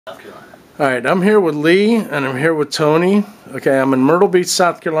South Carolina. All right, I'm here with Lee, and I'm here with Tony. Okay, I'm in Myrtle Beach,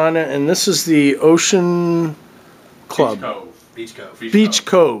 South Carolina, and this is the Ocean Club. Beach Cove. Beach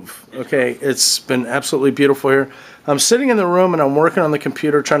Cove. Okay, it's been absolutely beautiful here. I'm sitting in the room, and I'm working on the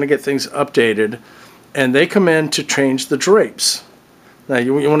computer trying to get things updated, and they come in to change the drapes. Now,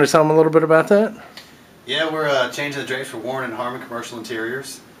 you want to tell them a little bit about that? Yeah, we're changing the drapes for Warren and Harmon Commercial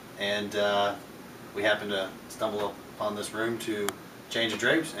Interiors, and we happened to stumble upon this room to change the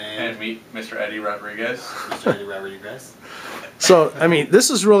drapes and meet Mr. Eddie Rodriguez. Mr. Eddie Rodriguez. So, I mean, this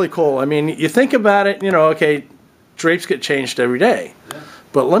is really cool. I mean, you think about it, you know, okay, drapes get changed every day. Yeah.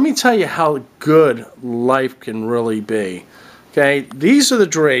 But let me tell you how good life can really be. Okay, these are the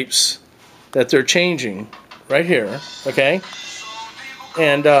drapes that they're changing right here, okay?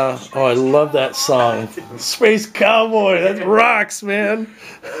 And, oh, I love that song. Space Cowboy, that rocks, man.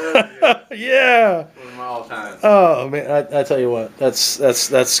 Yeah. One of my all time. Oh, man, I tell you what,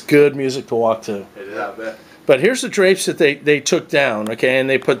 that's good music to walk to. It is, I bet. But here's the drapes that they took down, okay, and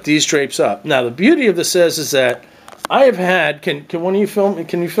they put these drapes up. Now, the beauty of this is that I have had, can one of you film me?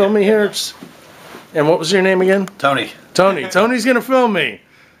 Can you film me here? And what was your name again? Tony. Tony. Tony's going to film me,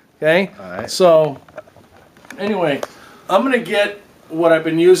 okay? All right. So, anyway, I'm going to get what I've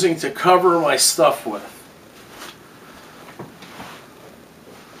been using to cover my stuff with.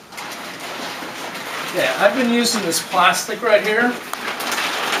 Yeah, I've been using this plastic right here,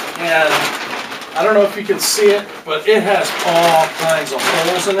 and I don't know if you can see it, but it has all kinds of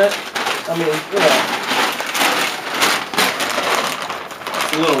holes in it. I mean, you know.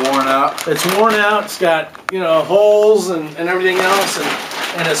 It's a little worn out. It's worn out. It's got, you know, holes and everything else,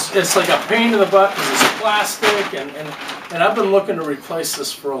 and it's like a pain in the butt because it's plastic, and I've been looking to replace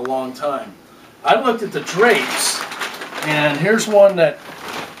this for a long time. I looked at the drapes, and here's one that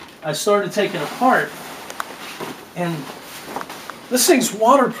I started taking apart, and this thing's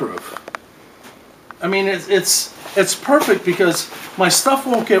waterproof. I mean, it's perfect because my stuff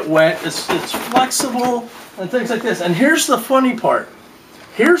won't get wet. It's flexible and things like this. And here's the funny part.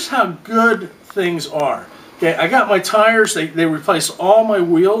 Here's how good things are. Okay, I got my tires. They replaced all my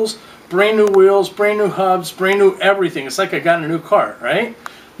wheels, brand new hubs, brand new everything. It's like I got a new car, right?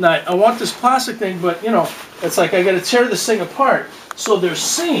 Now I want this plastic thing, but you know, it's like I got to tear this thing apart. So there's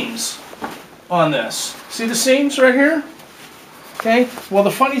seams on this. See the seams right here? Okay. Well,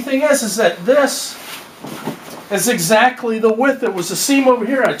 the funny thing is that this is exactly the width. There was a seam over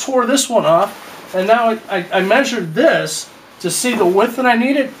here. I tore this one off, and now I measured this to see the width that I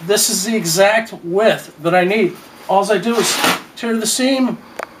needed. This is the exact width that I need. All I do is tear the seam.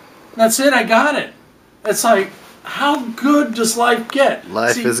 That's it. I got it. It's like, how good does life get?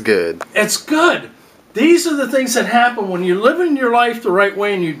 Life is good. It's good. These are the things that happen when you're living your life the right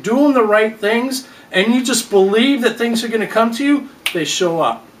way and you're doing the right things and you just believe that things are going to come to you. They show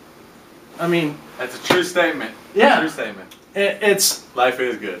up. I mean, That's a true statement. Yeah. True statement. It's... Life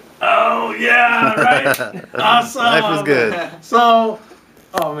is good. Oh, yeah, right. Awesome. Life is good. So,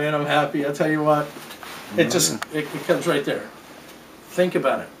 oh man, I'm happy. I tell you what, it comes right there. Think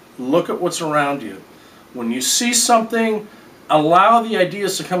about it. Look at what's around you. When you see something, allow the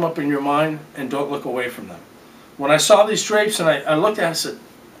ideas to come up in your mind and don't look away from them. When I saw these drapes and I looked at it, I said,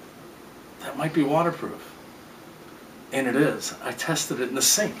 that might be waterproof. And it is. I tested it in the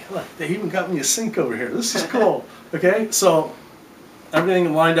sink. Look, they even got me a sink over here. This is cool. Okay, so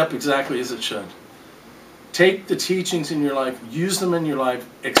everything lined up exactly as it should. Take the teachings in your life, use them in your life,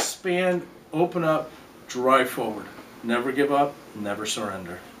 expand, open up, drive forward. Never give up, never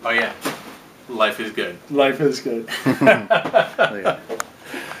surrender. Oh yeah. Life is good. Life is good.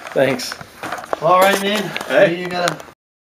 Thanks. Well, all right, man. Hey. You gotta